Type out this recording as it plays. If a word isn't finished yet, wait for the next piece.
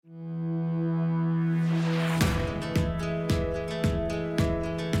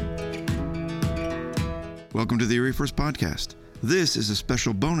Welcome to the Erie First Podcast. This is a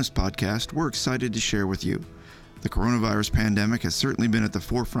special bonus podcast we're excited to share with you. The coronavirus pandemic has certainly been at the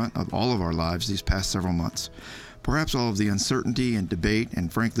forefront of all of our lives these past several months. Perhaps all of the uncertainty and debate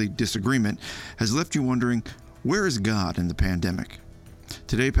and frankly disagreement has left you wondering, where is God in the pandemic?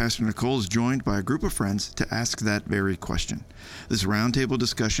 Today, Pastor Nicole is joined by a group of friends to ask that very question. This roundtable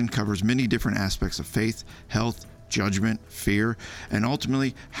discussion covers many different aspects of faith, health, judgment, fear, and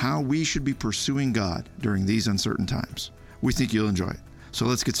ultimately how we should be pursuing God during these uncertain times. We think you'll enjoy it. So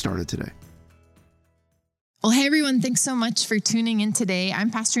let's get started today. Well, hey everyone, thanks so much for tuning in today. I'm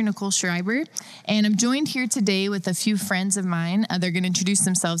Pastor Nicole Schreiber, and I'm joined here today with a few friends of mine. They're going to introduce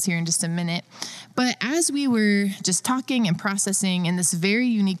themselves here in just a minute. But as we were just talking and processing in this very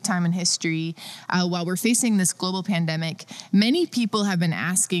unique time in history, while we're facing this global pandemic, many people have been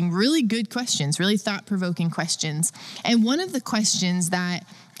asking really good questions, really thought-provoking questions. And one of the questions that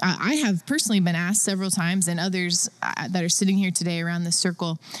I have personally been asked several times, and others that are sitting here today around this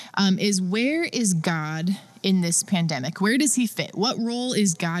circle, is where is God in this pandemic? Where does he fit? What role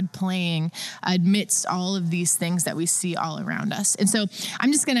is God playing amidst all of these things that we see all around us? And so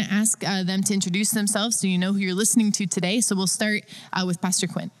I'm just going to ask them to introduce themselves so you know who you're listening to today. So we'll start with Pastor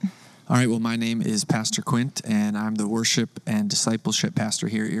Quint. All right, well, my name is Pastor Quint, and I'm the worship and discipleship pastor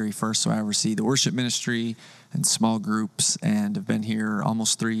here at Erie First. So I oversee the worship ministry and small groups, and have been here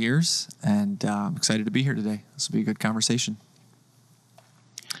almost 3 years, and I'm excited to be here today. This will be a good conversation.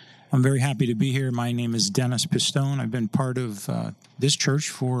 I'm very happy to be here. My name is Dennis Pistone. I've been part of this church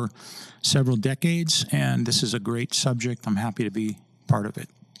for several decades, and this is a great subject. I'm happy to be part of it.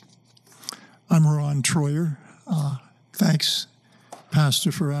 I'm Ron Troyer. Thanks,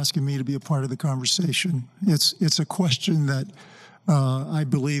 Pastor, for asking me to be a part of the conversation. It's a question that I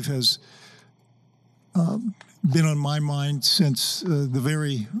believe has been on my mind since the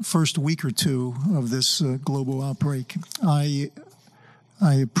very first week or two of this global outbreak.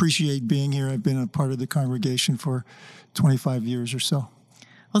 I appreciate being here. I've been a part of the congregation for 25 years or so.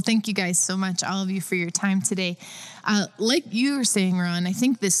 Well, thank you guys so much, all of you, for your time today. Like you were saying, Ron, I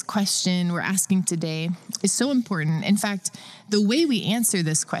think this question we're asking today is so important. In fact, the way we answer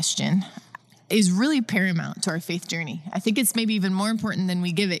this question is really paramount to our faith journey. I think it's maybe even more important than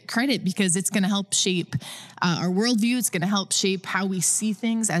we give it credit, because it's going to help shape our worldview. It's going to help shape how we see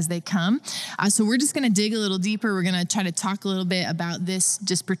things as they come. So we're just going to dig a little deeper. We're going to try to talk a little bit about this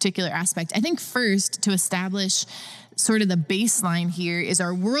just particular aspect. I think first, to establish sort of the baseline here, is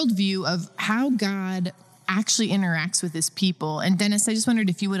our worldview of how God actually interacts with his people. And Dennis, I just wondered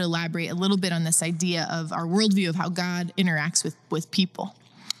if you would elaborate a little bit on this idea of our worldview of how God interacts with people.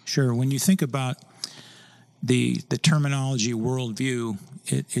 Sure. When you think about the terminology worldview,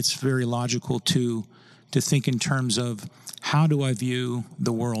 it's very logical to think in terms of how do I view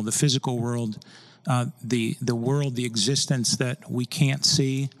the world, the physical world, the world, the existence that we can't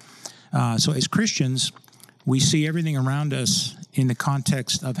see. So as Christians, we see everything around us in the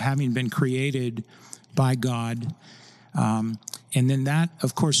context of having been created by God. And then that,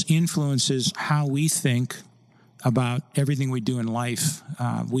 of course, influences how we think about everything we do in life.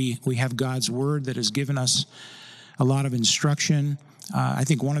 We have God's word that has given us a lot of instruction. I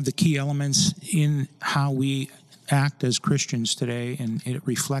think one of the key elements in how we act as Christians today, and it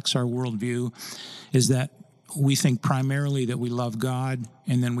reflects our worldview, is that we think primarily that we love God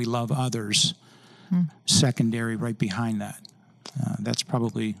and then we love others. Secondary right behind that. That's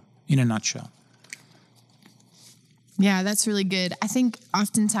probably in a nutshell. Yeah, that's really good. I think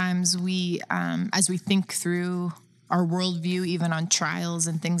oftentimes we, as we think through our worldview, even on trials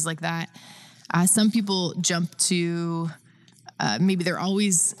and things like that, some people jump to maybe they're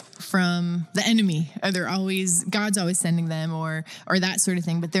always from the enemy, or God's always sending them, or that sort of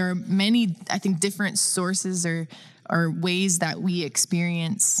thing. But there are many, I think, different sources or ways that we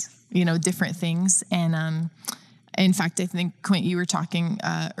experience, different things. And in fact, I think, Quint, you were talking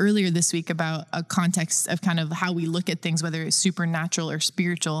earlier this week about a context of kind of how we look at things, whether it's supernatural or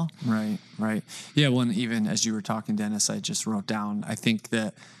spiritual. Right. Yeah, well, and even as you were talking, Dennis, I just wrote down, I think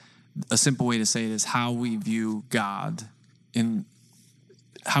that a simple way to say it is how we view God.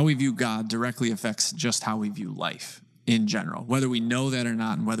 How we view God directly affects just how we view life in general. Whether we know that or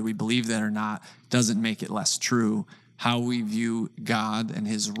not, and whether we believe that or not, doesn't make it less true. How we view God and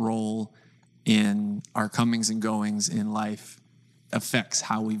his role in our comings and goings in life affects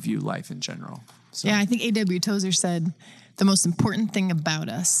how we view life in general. So. Yeah, I think A.W. Tozer said the most important thing about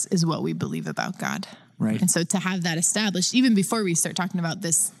us is what we believe about God. Right. And so to have that established, even before we start talking about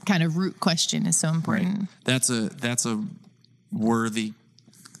this kind of root question, is so important. Right. That's a worthy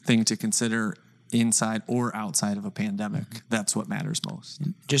thing to consider inside or outside of a pandemic. That's what matters most.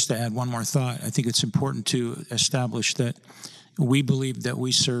 Just to add one more thought, I think it's important to establish that we believe that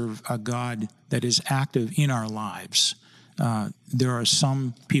we serve a God that is active in our lives. There are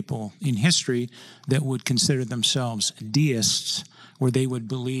some people in history that would consider themselves deists, where they would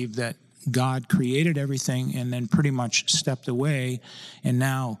believe that God created everything and then pretty much stepped away, and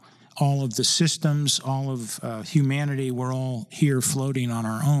now all of the systems, all of humanity, we're all here floating on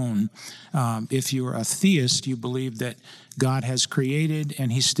our own. If you're a theist, you believe that God has created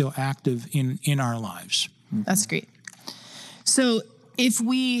and he's still active in our lives. That's great. So if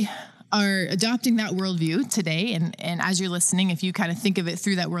we are adopting that worldview today, and as you're listening, if you kind of think of it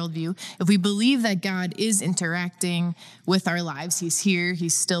through that worldview, if we believe that God is interacting with our lives, he's here,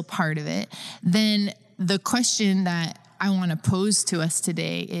 he's still part of it, then the question that I want to pose to us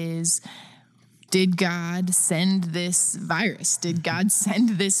today is, did God send this virus? Did God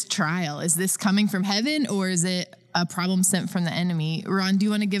send this trial? Is this coming from heaven, or is it a problem sent from the enemy? Ron, do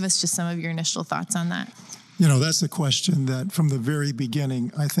you want to give us just some of your initial thoughts on that? You know, that's a question that from the very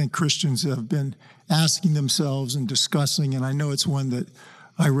beginning, I think Christians have been asking themselves and discussing, and I know it's one that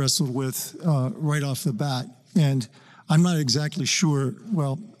I wrestled with right off the bat. And I'm not exactly sure.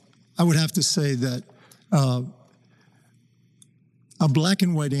 Well, I would have to say that a black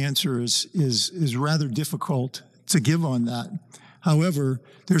and white answer is rather difficult to give on that. However,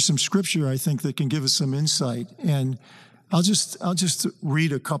 there's some scripture I think that can give us some insight, and I'll just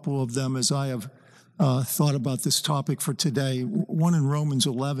read a couple of them as I have thought about this topic for today. One in Romans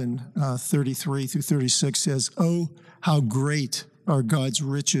 11, 33 through 36 says, "Oh, how great are God's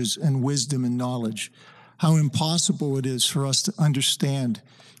riches and wisdom and knowledge! How impossible it is for us to understand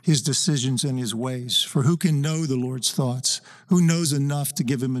his decisions and his ways. For who can know the Lord's thoughts? Who knows enough to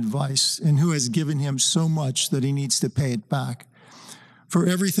give him advice? And who has given him so much that he needs to pay it back? For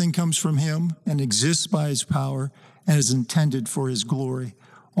everything comes from him and exists by his power and is intended for his glory.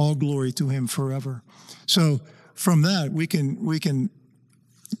 All glory to him forever." So from that, we can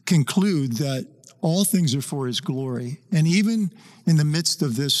conclude that all things are for his glory. And even in the midst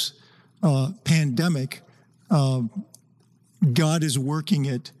of this pandemic, God is working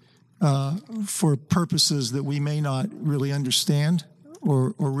it for purposes that we may not really understand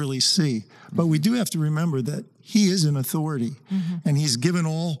or really see. But we do have to remember that he is an authority, and he's given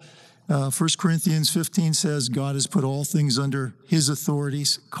all. 1 Corinthians 15 says God has put all things under his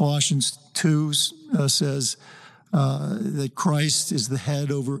authorities. Colossians 2 says that Christ is the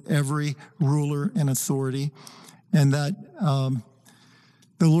head over every ruler and authority, and that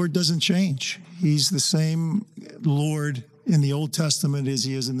the Lord doesn't change. He's the same Lord in the Old Testament as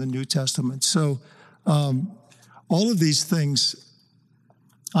he is in the New Testament. So all of these things,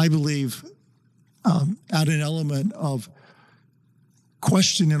 I believe, add an element of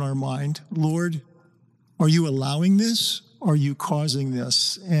question in our mind. Lord, are you allowing this? Are you causing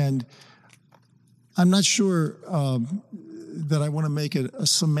this? And I'm not sure that I want to make it a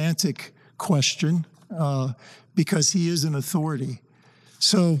semantic question because he is an authority.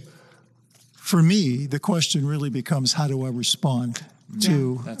 So for me, the question really becomes, how do I respond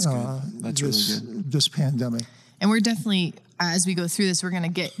to that's good. That's really good. This pandemic? And we're definitely, as we go through this, we're going to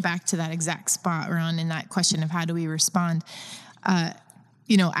get back to that exact spot, Ron, in that question of how do we respond.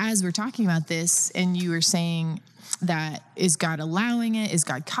 As we're talking about this, and you were saying that, is God allowing it? Is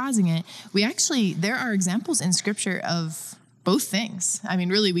God causing it? There are examples in Scripture of both things. I mean,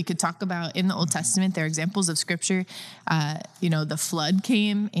 really, we could talk about in the Old Testament, there are examples of Scripture. The flood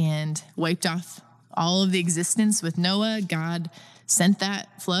came and wiped off all of the existence with Noah. God sent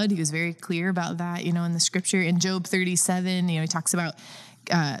that flood. He was very clear about that, in the Scripture. In Job 37, he talks about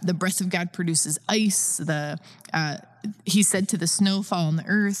the breath of God produces ice. He said to the snow, fall on the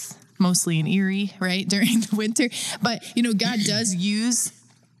earth, mostly in Erie, right, during the winter. But, God does use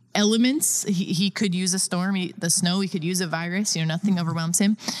elements. He could use a storm, the snow, he could use a virus, nothing overwhelms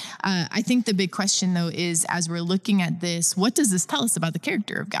him. I think the big question, though, is as we're looking at this, what does this tell us about the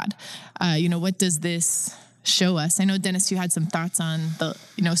character of God? What does this show us? I know, Dennis, you had some thoughts on the,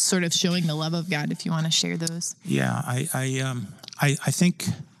 sort of showing the love of God, if you want to share those. Yeah, I think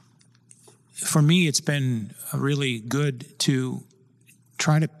for me, it's been really good to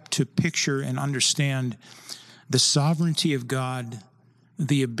try to picture and understand the sovereignty of God,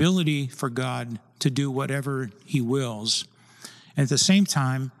 the ability for God to do whatever he wills, and at the same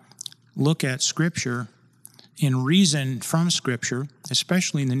time, look at Scripture and reason from Scripture,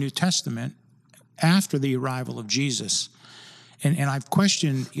 especially in the New Testament, after the arrival of Jesus. And I've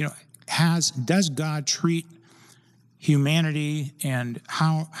questioned, does God treat humanity, and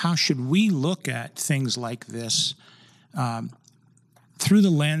how should we look at things like this through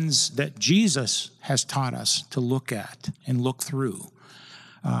the lens that Jesus has taught us to look at and look through.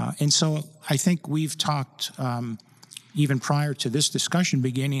 And so I think we've talked, even prior to this discussion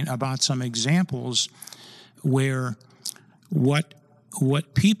beginning, about some examples where what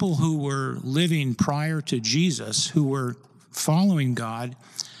people who were living prior to Jesus, who were following God,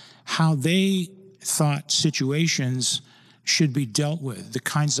 how they thought situations should be dealt with, the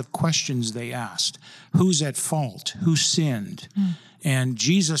kinds of questions they asked. Who's at fault? Who sinned? And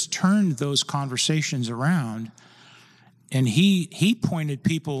Jesus turned those conversations around, and he pointed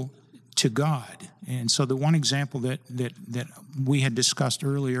people to God. And so the one example that we had discussed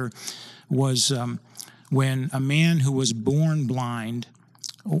earlier was when a man who was born blind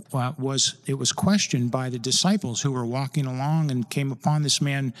was questioned by the disciples who were walking along and came upon this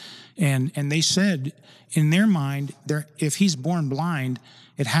man, and they said in their mind, if he's born blind,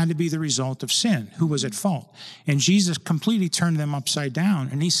 it had to be the result of sin. Who was at fault? And Jesus completely turned them upside down,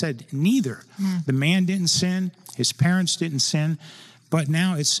 and he said, neither. The man didn't sin, his parents didn't sin, but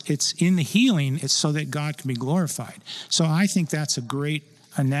now it's in the healing, it's so that God can be glorified. So I think that's a great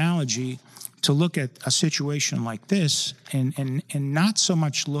analogy to look at a situation like this and not so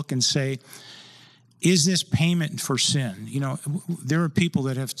much look and say, is this payment for sin? You know, there are people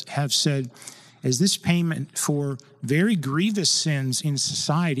that have said, is this payment for very grievous sins in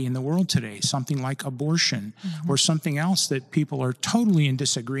society, in the world today, something like abortion or something else that people are totally in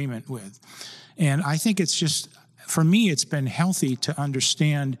disagreement with? And I think it's just, for me, it's been healthy to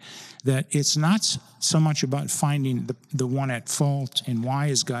understand that it's not so much about finding the one at fault and why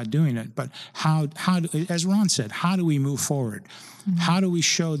is God doing it, but how as Ron said, how do we move forward? How do we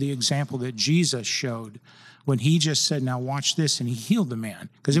show the example that Jesus showed when he just said, now watch this, and he healed the man?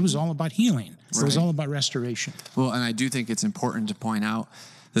 Because it was all about healing. It was all about restoration. Well, and I do think it's important to point out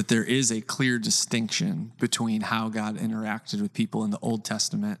that there is a clear distinction between how God interacted with people in the Old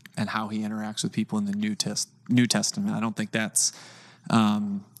Testament and how he interacts with people in the New Testament. I don't think that's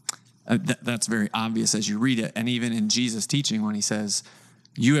very obvious as you read it. And even in Jesus' teaching, when he says,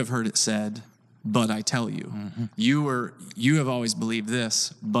 you have heard it said, but I tell you. You have always believed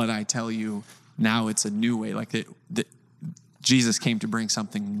this, but I tell you, now it's a new way. Like Jesus came to bring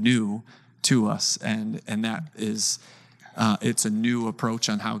something new to us, and that is it's a new approach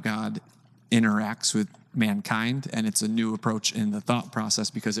on how God interacts with mankind, and it's a new approach in the thought process,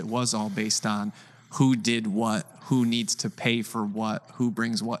 because it was all based on who did what, who needs to pay for what, who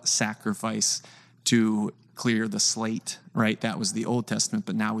brings what sacrifice to clear the slate, right? That was the Old Testament,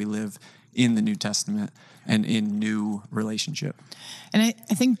 but now we live in the New Testament and in new relationship. And I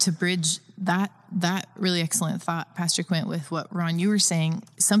think to bridge that really excellent thought, Pastor Quint, with what Ron, you were saying,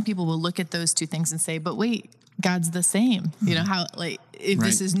 some people will look at those two things and say, but wait, God's the same. You know, how, like, if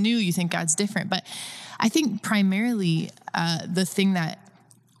this is new, you think God's different. But I think primarily the thing that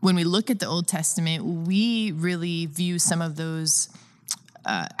when we look at the Old Testament, we really view some of those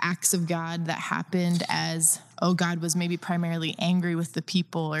acts of God that happened as, oh, God was maybe primarily angry with the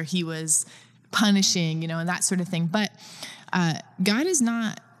people, or he was punishing, you know, and that sort of thing. But God is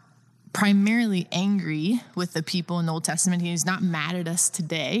not primarily angry with the people in the Old Testament. He's not mad at us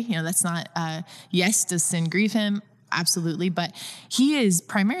today. You know, that's not, yes, does sin grieve him? Absolutely. But he is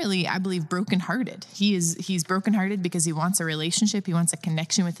primarily, I believe, brokenhearted. He's brokenhearted because he wants a relationship. He wants a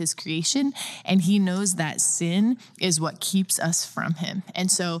connection with his creation. And he knows that sin is what keeps us from him.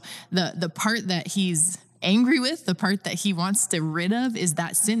 And so the part that he's angry with, the part that he wants to rid of, is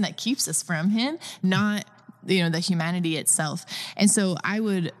that sin that keeps us from him, not, you know, the humanity itself. And so I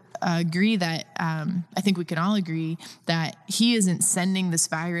would agree that I think we can all agree that he isn't sending this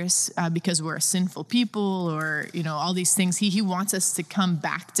virus because we're a sinful people, or, you know, all these things. He wants us to come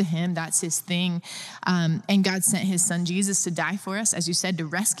back to him. That's his thing. And God sent his son Jesus to die for us, as you said, to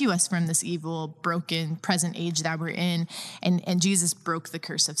rescue us from this evil, broken, present age that we're in. And Jesus broke the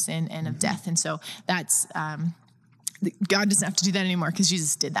curse of sin and of death. And so that's God doesn't have to do that anymore, because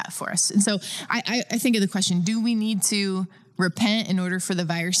Jesus did that for us. And so I think of the question, do we need to repent in order for the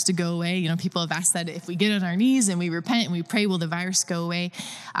virus to go away? You know, people have asked that. If we get on our knees and we repent and we pray, will the virus go away?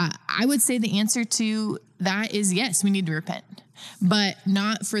 I would say the answer to that is yes, we need to repent, but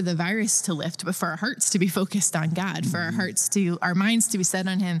not for the virus to lift, but for our hearts to be focused on God, for our minds to be set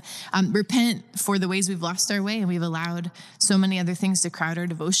on him. Repent for the ways we've lost our way, and we've allowed so many other things to crowd our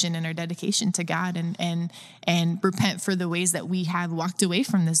devotion and our dedication to God, and repent for the ways that we have walked away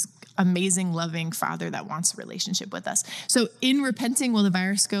from this amazing, loving Father that wants a relationship with us. So in repenting, will the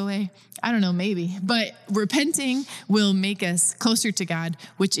virus go away? I don't know, maybe. But repenting will make us closer to God,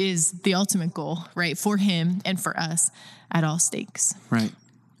 which is the ultimate goal, right? For him and for us at all stakes. Right.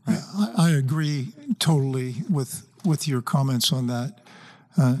 I agree totally with your comments on that.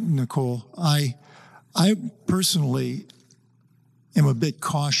 Nicole. I personally am a bit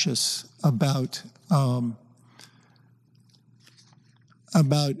cautious about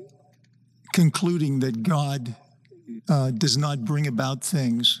concluding that God does not bring about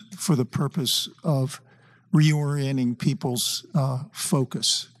things for the purpose of reorienting people's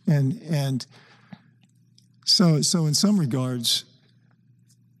focus, and so in some regards,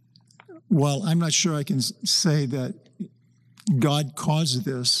 while I'm not sure I can say that God caused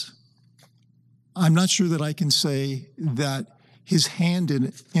this, I'm not sure that I can say that his hand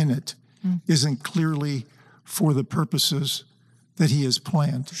in it isn't clearly for the purposes that he has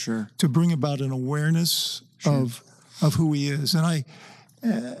planned. Sure. To bring about an awareness of who he is. And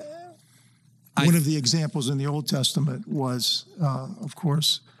one of the examples in the Old Testament was, of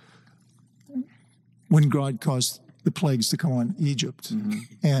course, when God caused the plagues to come on Egypt. Mm-hmm.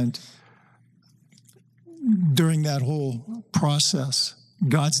 And during that whole process,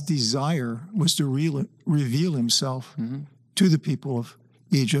 God's desire was to reveal himself to the people of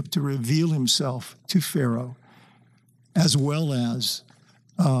Egypt, to reveal himself to Pharaoh, as well as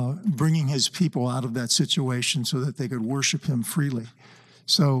bringing his people out of that situation so that they could worship him freely.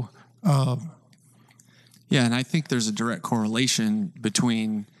 So, yeah, and I think there's a direct correlation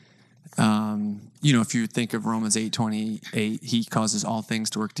between, if you think of Romans 8:28, he causes all things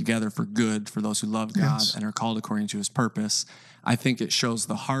to work together for good for those who love God and are called according to his purpose. I think it shows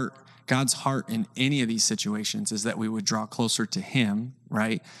the heart, God's heart in any of these situations is that we would draw closer to him,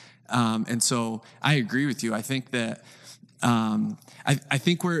 right? And so I agree with you. I think that I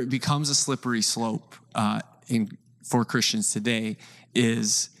think where it becomes a slippery slope for Christians today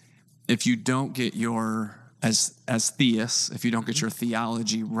is if you don't get your, as theists, if you don't get your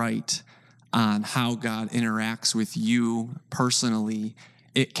theology right on how God interacts with you personally,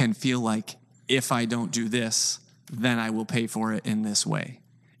 it can feel like if I don't do this, then I will pay for it in this way.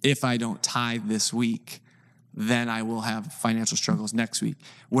 If I don't tithe this week, then I will have financial struggles next week.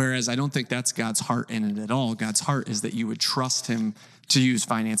 Whereas I don't think that's God's heart in it at all. God's heart is that you would trust him, to use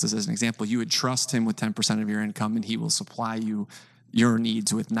finances as an example, you would trust him with 10% of your income and he will supply you your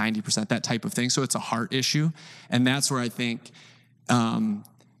needs with 90%, that type of thing. So it's a heart issue. And that's where I think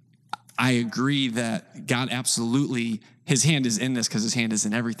I agree that God absolutely, his hand is in this because his hand is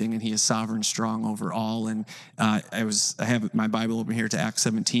in everything and he is sovereign, strong over all. And I have my Bible open here to Acts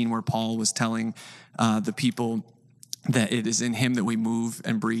 17 where Paul was telling the people that it is in him that we move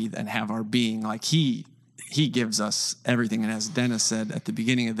and breathe and have our being. Like he gives us everything. And as Dennis said at the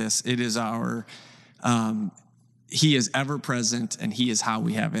beginning of this, it is our, he is ever present and he is how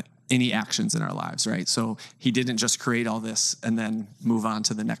we have it. Any actions in our lives, right? So he didn't just create all this and then move on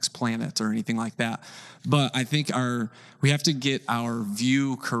to the next planet or anything like that. But I think we have to get our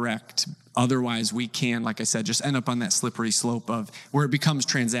view correct. Otherwise, we can, like I said, just end up on that slippery slope of where it becomes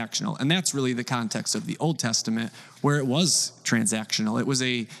transactional. And that's really the context of the Old Testament, where it was transactional. It was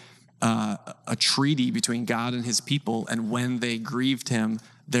a treaty between God and his people. And when they grieved him,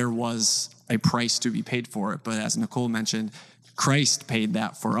 there was a price to be paid for it. But as Nicole mentioned, Christ paid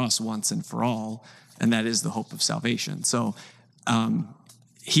that for us once and for all, and that is the hope of salvation. So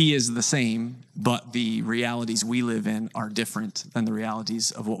he is the same, but the realities we live in are different than the realities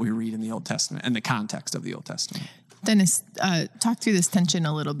of what we read in the Old Testament and the context of the Old Testament. Dennis, talk through this tension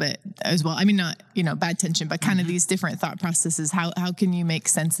a little bit as well. I mean, not, bad tension, but kind of these different thought processes. How can you make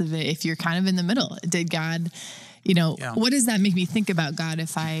sense of it if you're kind of in the middle? Did God, what does that make me think about God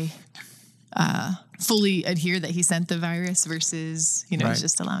if I fully adhere that he sent the virus versus, right. He's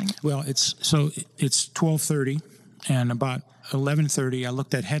just allowing it? Well, it's 12:30 and about 11:30, I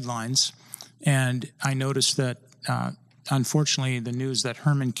looked at headlines and I noticed that, unfortunately, the news that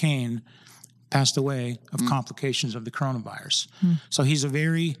Herman Cain passed away of complications of the coronavirus. So he's a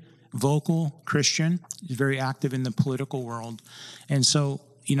very vocal Christian. He's very active in the political world. And so,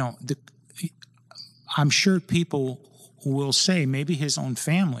 I'm sure people will say, maybe his own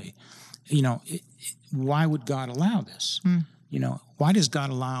family, why would God allow this? Why does God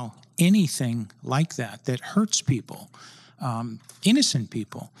allow anything like that hurts people, innocent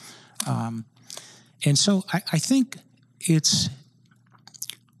people? And so I think it's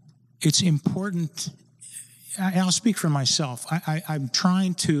important. I'll speak for myself. I'm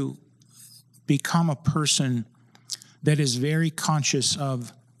trying to become a person that is very conscious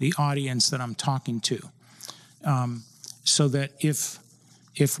of the audience that I'm talking to, so that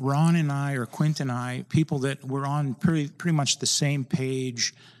if Ron and I or Quint and I, people that we're on pretty much the same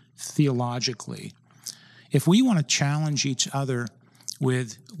page theologically, if we want to challenge each other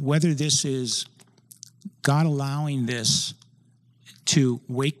with whether this is God allowing this to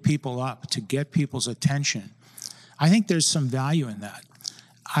wake people up, to get people's attention, I think there's some value in that.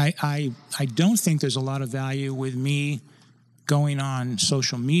 I don't think there's a lot of value with me going on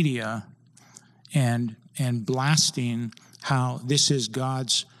social media and blasting how this is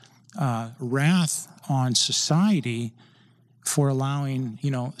God's wrath on society for allowing,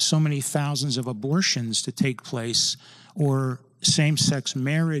 so many thousands of abortions to take place, or same-sex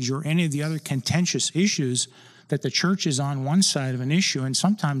marriage, or any of the other contentious issues that the church is on one side of an issue, and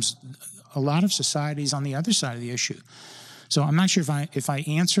sometimes a lot of society is on the other side of the issue. So I'm not sure if I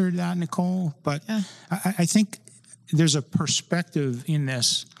answered that, Nicole, but yeah. I think there's a perspective in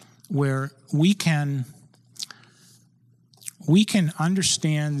this where we can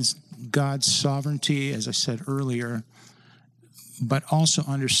understand God's sovereignty, as I said earlier, but also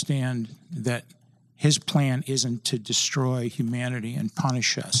understand that his plan isn't to destroy humanity and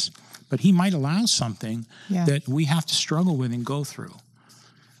punish us, but he might allow something that we have to struggle with and go through.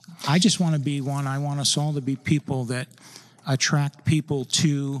 I just want to be one. I want us all to be people that attract people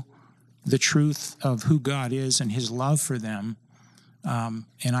to the truth of who God is and his love for them.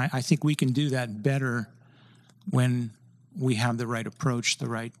 And I think we can do that better when we have the right approach, the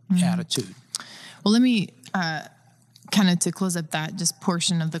right attitude. Well, let me kind of to close up that just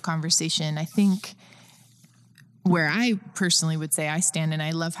portion of the conversation. I think where I personally would say I stand, and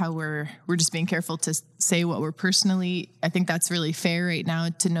I love how we're just being careful to say what we're personally, I think that's really fair right now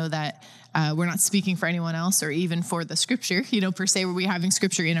to know that we're not speaking for anyone else or even for the scripture, per se, where we're having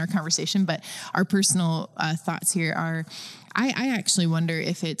scripture in our conversation, but our personal thoughts here are, I actually wonder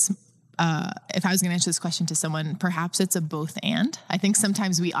if it's, if I was going to answer this question to someone, perhaps it's a both and. I think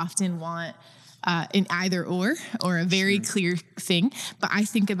sometimes we often want an either or a very clear thing. But I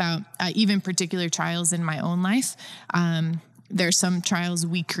think about even particular trials in my own life. There are some trials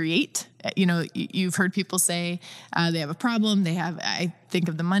we create. You've heard people say they have a problem. I think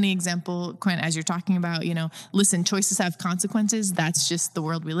of the money example, Quinn, as you're talking about, listen, choices have consequences. That's just the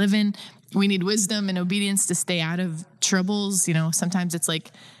world we live in. We need wisdom and obedience to stay out of troubles. Sometimes it's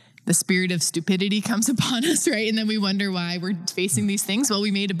like the spirit of stupidity comes upon us, right? And then we wonder why we're facing these things. Well, we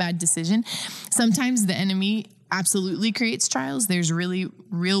made a bad decision. Sometimes the enemy absolutely creates trials. There's really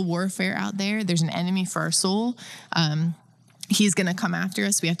real warfare out there. There's an enemy for our soul. He's going to come after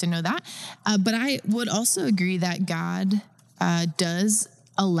us. We have to know that. But I would also agree that God does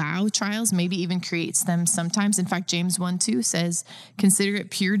allow trials, maybe even creates them sometimes. In fact, James 1:2 says, "Consider it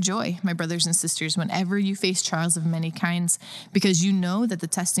pure joy, my brothers and sisters, whenever you face trials of many kinds, because you know that the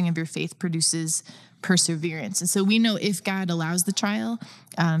testing of your faith produces perseverance." And so we know if God allows the trial,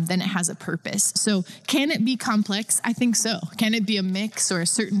 then it has a purpose. So can it be complex? I think so. Can it be a mix or a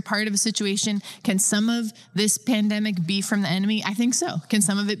certain part of a situation? Can some of this pandemic be from the enemy? I think so. Can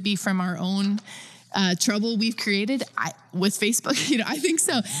some of it be from our own trouble we've created with Facebook? I think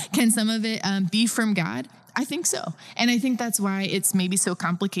so. Can some of it be from God? I think so. And I think that's why it's maybe so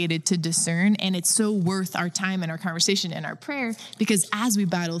complicated to discern, and it's so worth our time and our conversation and our prayer, because as we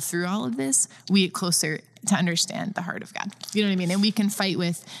battle through all of this, we get closer to understand the heart of God. You know what I mean? And we can fight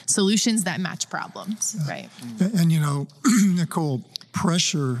with solutions that match problems, right? And Nicole,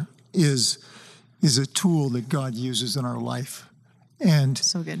 pressure is a tool that God uses in our life. And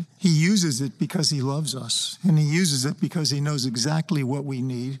so good. He uses it because he loves us, and he uses it because he knows exactly what we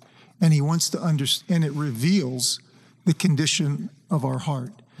need, and he wants to understand. And it reveals the condition of our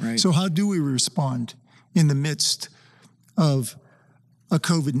heart. Right. So how do we respond in the midst of a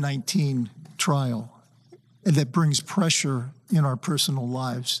COVID-19 trial that brings pressure in our personal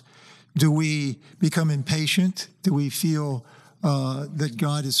lives? Do we become impatient? Do we feel that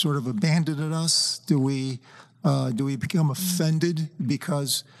God has sort of abandoned us? Do we become offended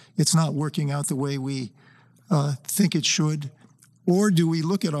because it's not working out the way we think it should? Or do we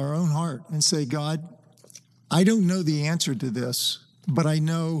look at our own heart and say, God, I don't know the answer to this, but I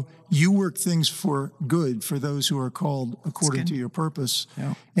know you work things for good for those who are called according to your purpose.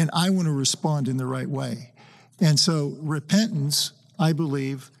 Yeah. And I want to respond in the right way. And so repentance, I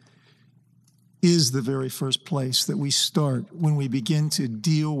believe, is the very first place that we start when we begin to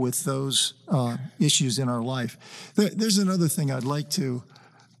deal with those issues in our life. There's another thing I'd like to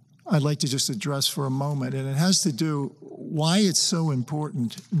just address for a moment, and it has to do why it's so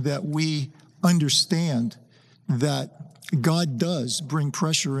important that we understand that God does bring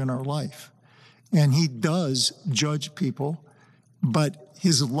pressure in our life, and he does judge people, but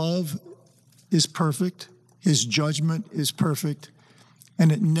his love is perfect, his judgment is perfect,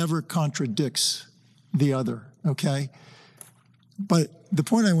 and it never contradicts the other, okay? But the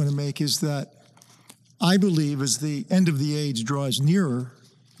point I want to make is that I believe as the end of the age draws nearer,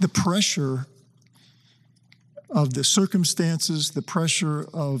 the pressure of the circumstances, the pressure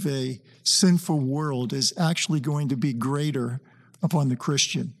of a sinful world is actually going to be greater upon the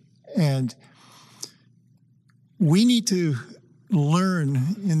Christian. And we need to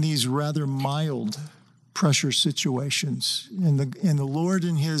learn in these rather mild pressure situations. And the Lord,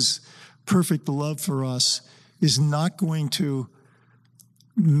 in his perfect love for us, is not going to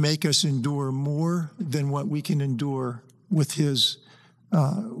make us endure more than what we can endure with his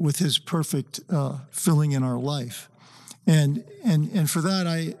perfect filling in our life. And for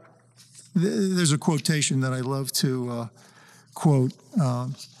that, there's a quotation that I love to quote,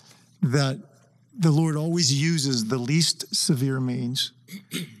 that the Lord always uses the least severe means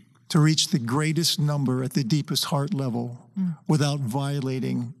to reach the greatest number at the deepest heart level without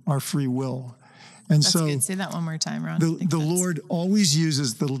violating our free will. And That's so, good. Say that one more time, Ron. the Lord always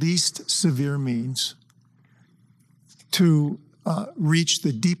uses the least severe means to reach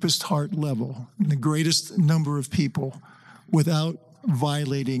the deepest heart level, the greatest number of people, without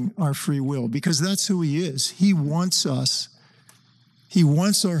violating our free will, because that's who he is. He wants us. He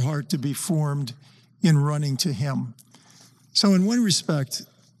wants our heart to be formed in running to him. So in one respect,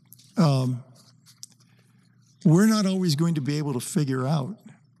 we're not always going to be able to figure out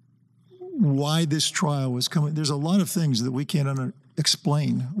why this trial was coming. There's a lot of things that we can't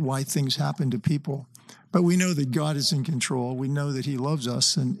explain why things happen to people. But we know that God is in control. We know that he loves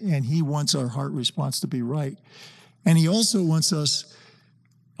us, and he wants our heart response to be right. And he also wants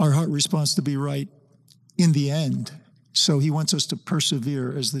our heart response to be right in the end. So he wants us to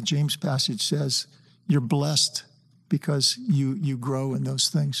persevere, as the James passage says. You're blessed because you grow in those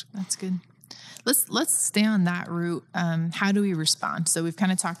things. That's good. Let's stay on that route. How do we respond? So we've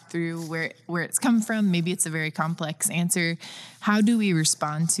kind of talked through where it's come from. Maybe it's a very complex answer. How do we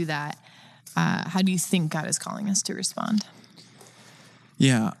respond to that? How do you think God is calling us to respond?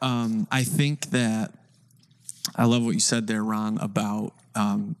 Yeah, I think that I love what you said there, Ron, about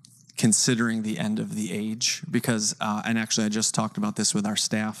considering the end of the age, because, and actually I just talked about this with our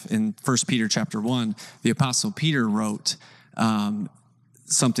staff in 1 Peter chapter 1, the Apostle Peter wrote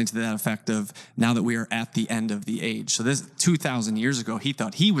something to that effect of, now that we are at the end of the age. So this 2,000 years ago, he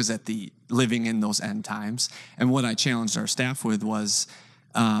thought he was living in those end times. And what I challenged our staff with was,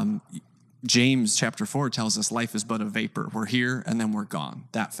 James chapter 4 tells us life is but a vapor. We're here and then we're gone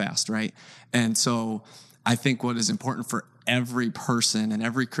that fast, right? And so I think what is important for every person and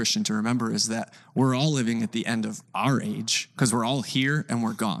every Christian to remember is that we're all living at the end of our age, because we're all here and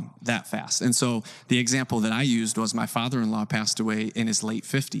we're gone that fast. And so the example that I used was my father-in-law passed away in his late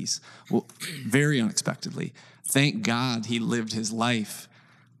 50s. Well, very unexpectedly. Thank God he lived his life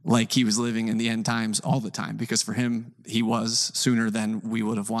like he was living in the end times all the time, because for him, he was sooner than we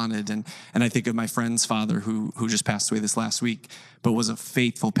would have wanted. And I think of my friend's father who just passed away this last week, but was a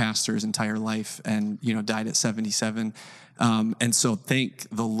faithful pastor his entire life, and, died at 77. And so thank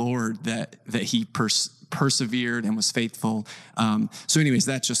the Lord that he persevered and was faithful. So anyways,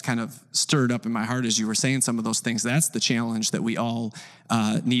 that just kind of stirred up in my heart as you were saying some of those things. That's the challenge that we all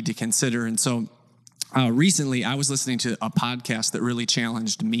need to consider. And so recently, I was listening to a podcast that really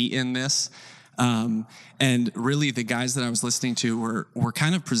challenged me in this. And really, the guys that I was listening to were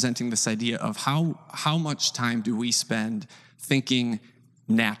kind of presenting this idea of how much time do we spend thinking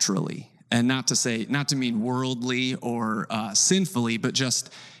naturally, and not to mean worldly or sinfully, but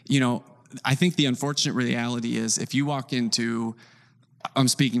just, I think the unfortunate reality is if you walk into, I'm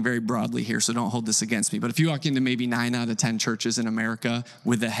speaking very broadly here, so don't hold this against me, but if you walk into maybe 9 out of 10 churches in America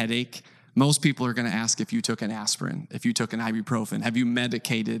with a headache, most people are going to ask if you took an aspirin, if you took an ibuprofen, have you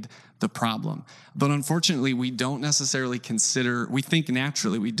medicated the problem? But unfortunately, we don't necessarily consider, we think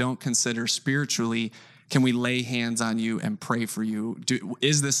naturally, we don't consider spiritually, can we lay hands on you and pray for you?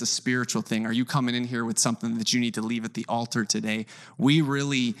 Is this a spiritual thing? Are you coming in here with something that you need to leave at the altar today? We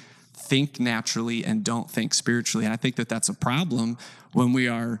really think naturally and don't think spiritually. And I think that that's a problem when we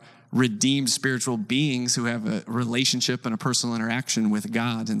are redeemed spiritual beings who have a relationship and a personal interaction with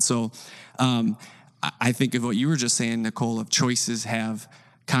God. And so I think of what you were just saying, Nicole, of choices have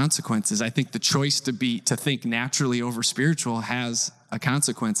consequences. I think the choice to think naturally over spiritual has a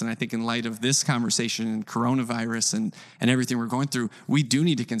consequence. And I think in light of this conversation and coronavirus and everything we're going through, we do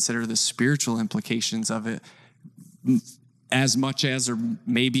need to consider the spiritual implications of it as much as, or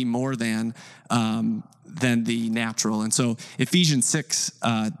maybe more than the natural. And so Ephesians 6,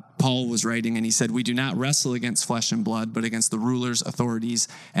 Paul was writing, and he said, we do not wrestle against flesh and blood, but against the rulers, authorities,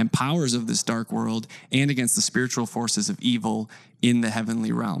 and powers of this dark world, and against the spiritual forces of evil in the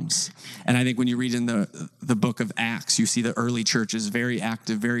heavenly realms. And I think when you read in the book of Acts, you see the early church is very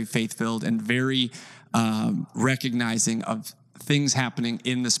active, very faith-filled, and very recognizing of things happening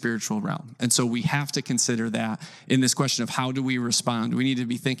in the spiritual realm. And so we have to consider that in this question of how do we respond? We need to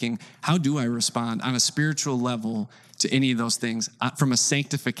be thinking, how do I respond on a spiritual level to any of those things? From a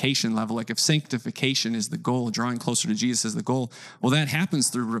sanctification level, like if sanctification is the goal, drawing closer to Jesus is the goal, well, that happens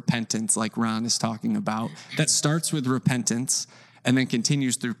through repentance, like Ron is talking about. That starts with repentance and then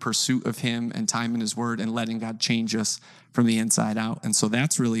continues through pursuit of him and time in his word and letting God change us from the inside out. And so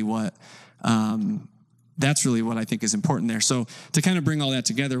that's really what I think is important there. So to kind of bring all that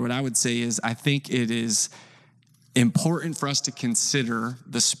together, what I would say is I think it is important for us to consider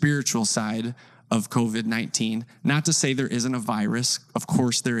the spiritual side of COVID-19. Not to say there isn't a virus. Of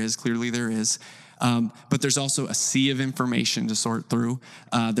course there is. Clearly there is. But there's also a sea of information to sort through.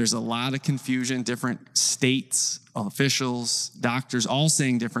 There's a lot of confusion, different states, officials, doctors, all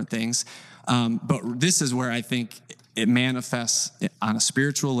saying different things. But this is where I think it manifests on a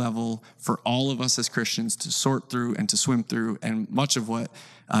spiritual level for all of us as Christians to sort through and to swim through. And much of what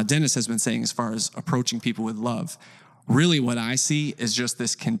Dennis has been saying as far as approaching people with love, really what I see is just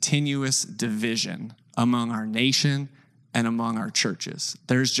this continuous division among our nation and among our churches.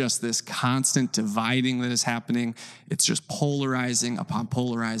 There's just this constant dividing that is happening. It's just polarizing upon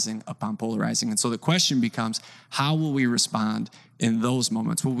polarizing upon polarizing. And so the question becomes, how will we respond in those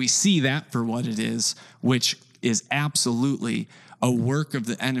moments? Will we see that for what it is, which is absolutely a work of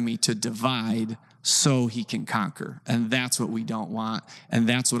the enemy to divide so he can conquer? And that's what we don't want. And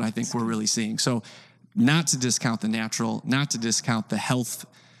that's what I think we're really seeing. So not to discount the natural, not to discount the health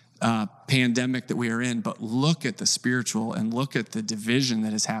pandemic that we are in, but look at the spiritual and look at the division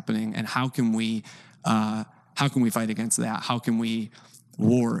that is happening, and how can we fight against that? How can we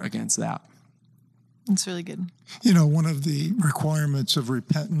war against that? It's really good. You know, one of the requirements of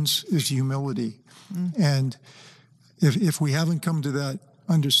repentance is humility. And if we haven't come to that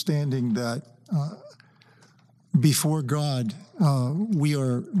understanding that before God, we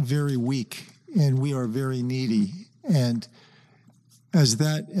are very weak and we are very needy, and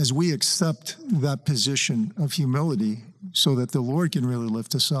as we accept that position of humility so that the Lord can really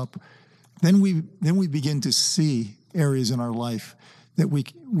lift us up, then we begin to see areas in our life that we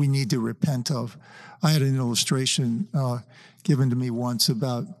need to repent of. I had an illustration given to me once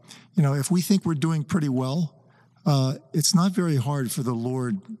about, if we think we're doing pretty well, it's not very hard for the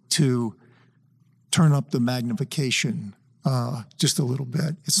Lord to turn up the magnification just a little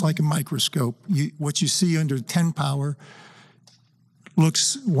bit. It's like a microscope. What you see under 10 power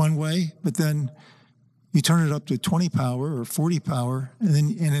looks one way, but then you turn it up to 20 power or 40 power, and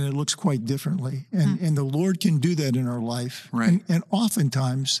then it looks quite differently. And the Lord can do that in our life. Right. And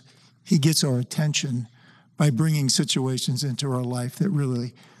oftentimes he gets our attention by bringing situations into our life that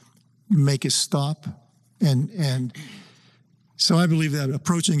really make us stop. And so I believe that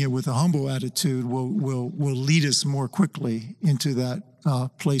approaching it with a humble attitude will lead us more quickly into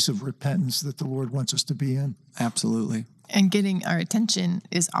that place of repentance that the Lord wants us to be in. Absolutely. And getting our attention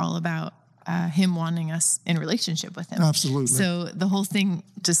is all about him wanting us in relationship with him. Absolutely. So the whole thing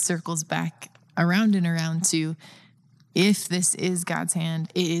just circles back around and around to, if this is God's hand,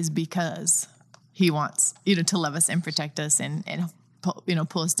 it is because he wants, to love us and protect us and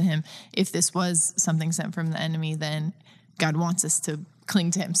pull us to him. If this was something sent from the enemy, then God wants us to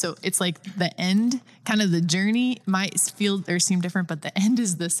cling to him. So it's like the end, kind of the journey might feel or seem different, but the end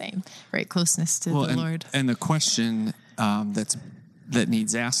is the same, right? Closeness to the Lord. And the question that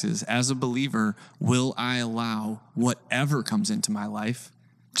needs asked is, as a believer, will I allow whatever comes into my life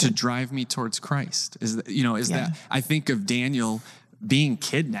to drive me towards Christ? That, I think of Daniel being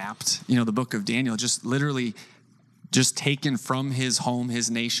kidnapped, the book of Daniel, just literally just taken from his home, his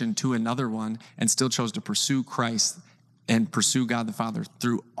nation, to another one, and still chose to pursue Christ and pursue God the Father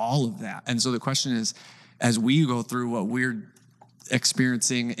through all of that. And so the question is, as we go through what we're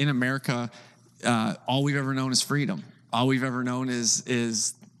experiencing in America, all we've ever known is freedom. All we've ever known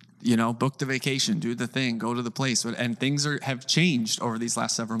is book the vacation, do the thing, go to the place. And things have changed over these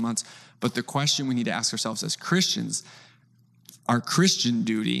last several months. But the question we need to ask ourselves as Christians, our Christian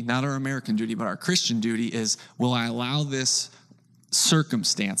duty, not our American duty, but our Christian duty is, will I allow this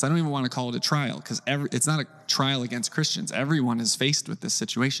circumstance? I don't even want to call it a trial, because it's not a trial against Christians. Everyone is faced with this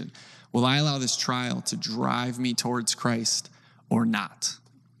situation. Will I allow this trial to drive me towards Christ or not?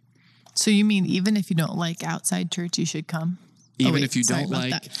 So you mean even if you don't like outside church, you should come? Even if you don't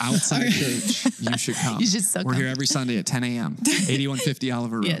like outside church, you should come. You should still come. We're here every Sunday at 10 a.m., 8150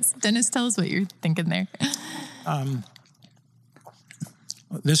 Oliver Road. Yes. Dennis, tell us what you're thinking there.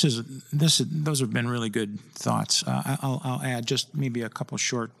 Those have been really good thoughts. I'll add just maybe a couple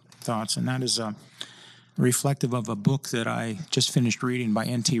short thoughts, and that is reflective of a book that I just finished reading by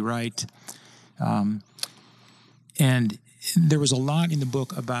N.T. Wright. And there was a lot in the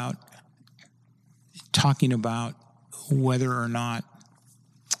book about talking about whether or not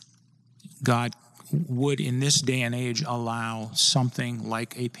God would, in this day and age, allow something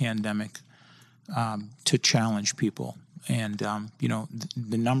like a pandemic to challenge people. And,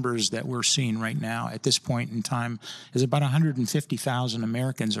 the numbers that we're seeing right now at this point in time is about 150,000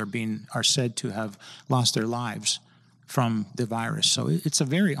 Americans are said to have lost their lives from the virus. So it's a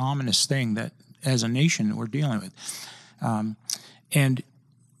very ominous thing that, as a nation, we're dealing with. And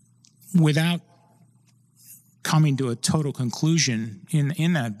without coming to a total conclusion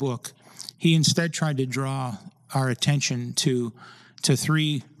in that book, he instead tried to draw our attention to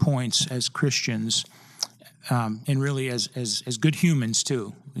 3 points as Christians, and really as good humans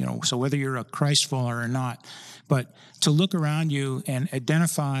too. So whether you're a Christ follower or not, but to look around you and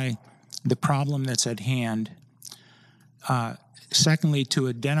identify the problem that's at hand. Secondly, to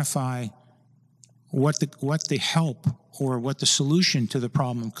identify what the help or what the solution to the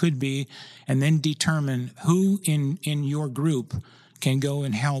problem could be, and then determine who in your group can go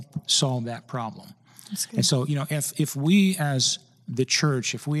and help solve that problem. That's good. And so, if we as the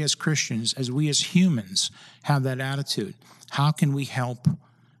church, if we as Christians, as we as humans have that attitude, how can we help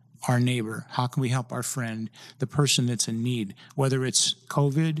our neighbor? How can we help our friend, the person that's in need, whether it's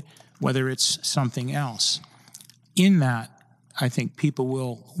COVID, whether it's something else? In that, I think people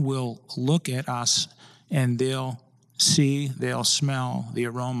will look at us and they'll smell the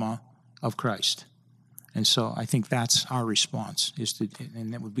aroma of Christ. And so I think that's our response,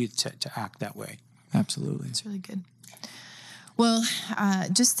 and that would be to act that way. Absolutely. That's really good. Well,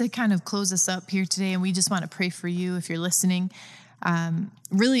 just to kind of close us up here today, and we just want to pray for you if you're listening.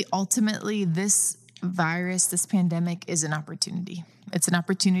 Really, ultimately, this virus, this pandemic is an opportunity. It's an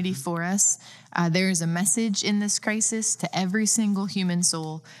opportunity for us. There is a message in this crisis to every single human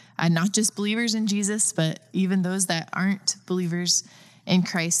soul, not just believers in Jesus, but even those that aren't believers in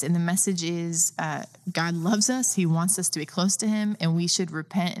Christ. And the message is God loves us. He wants us to be close to him, and we should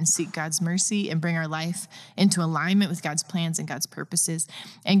repent and seek God's mercy and bring our life into alignment with God's plans and God's purposes.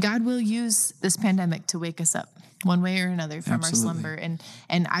 And God will use this pandemic to wake us up one way or another from Absolutely. our slumber.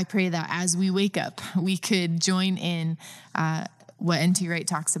 And I pray that as we wake up, we could join in what N.T. Wright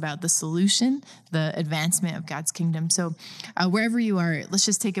talks about, the solution, the advancement of God's kingdom. So wherever you are, let's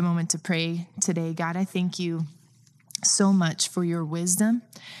just take a moment to pray today. God, I thank you so much for your wisdom.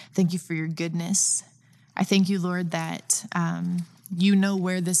 Thank you for your goodness. I thank you, Lord, that you know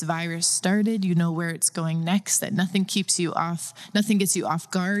where this virus started. You know where it's going next, that nothing gets you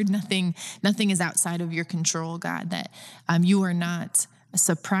off guard. Nothing is outside of your control, God, that you are not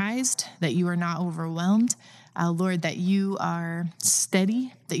surprised, that you are not overwhelmed. Lord, that you are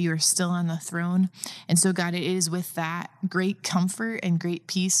steady, that you are still on the throne. And so, God, it is with that great comfort and great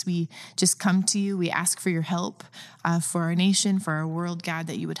peace we just come to you. We ask for your help for our nation, for our world, God,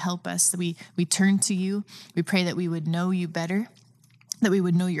 that you would help us. We turn to you. We pray that we would know you better, that we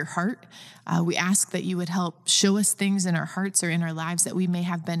would know your heart. We ask that you would help show us things in our hearts or in our lives that we may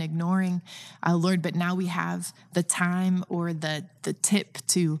have been ignoring, Lord, but now we have the time or the tip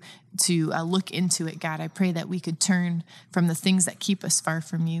to look into it, God. I pray that we could turn from the things that keep us far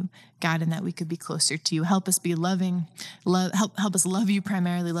from you, God, and that we could be closer to you. Help us be loving, help us love you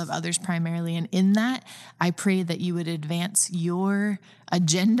primarily, love others primarily. And in that, I pray that you would advance your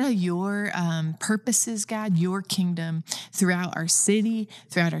agenda, your purposes, God, your kingdom throughout our city,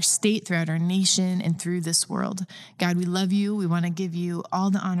 throughout our state, throughout our nation, and through this world. God, we love you. We want to give you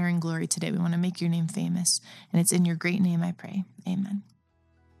all the honor and glory today. We want to make your name famous. And it's in your great name I pray. Amen.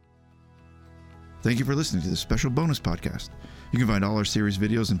 Thank you for listening to this special bonus podcast. You can find all our series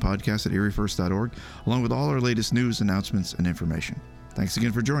videos and podcasts at eriefirst.org, along with all our latest news, announcements, and information. Thanks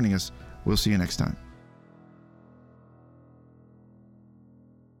again for joining us. We'll see you next time.